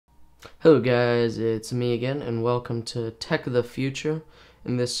Hello guys, it's me again and welcome to Tech of the Future.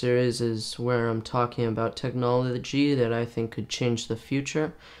 In this series is where I'm talking about technology that I think could change the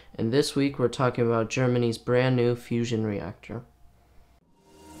future. And this week we're talking about Germany's brand new fusion reactor.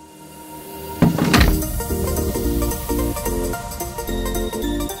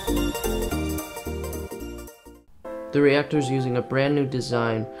 The reactor is using a brand new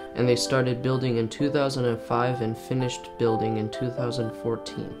design, and they started building in 2005 and finished building in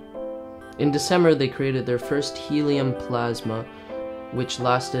 2014. In December, they created their first helium plasma, which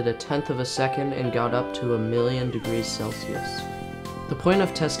lasted a tenth of a second and got up to 1,000,000 degrees Celsius. The point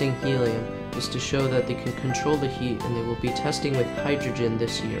of testing helium is to show that they can control the heat, and they will be testing with hydrogen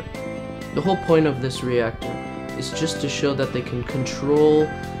this year. The whole point of this reactor is just to show that they can control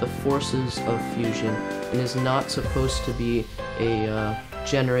the forces of fusion and is not supposed to be a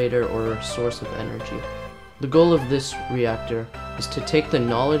generator or a source of energy. The goal of this reactor is to take the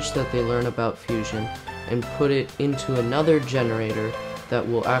knowledge that they learn about fusion and put it into another generator that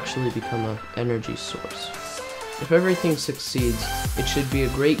will actually become an energy source. If everything succeeds, it should be a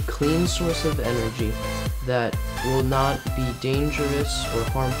great clean source of energy that will not be dangerous or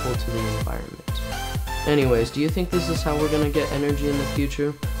harmful to the environment. Anyways, do you think this is how we're going to get energy in the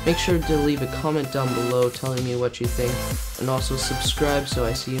future? Make sure to leave a comment down below telling me what you think, and also subscribe so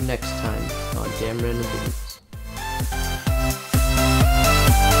I see you next time on Damn Random Videos.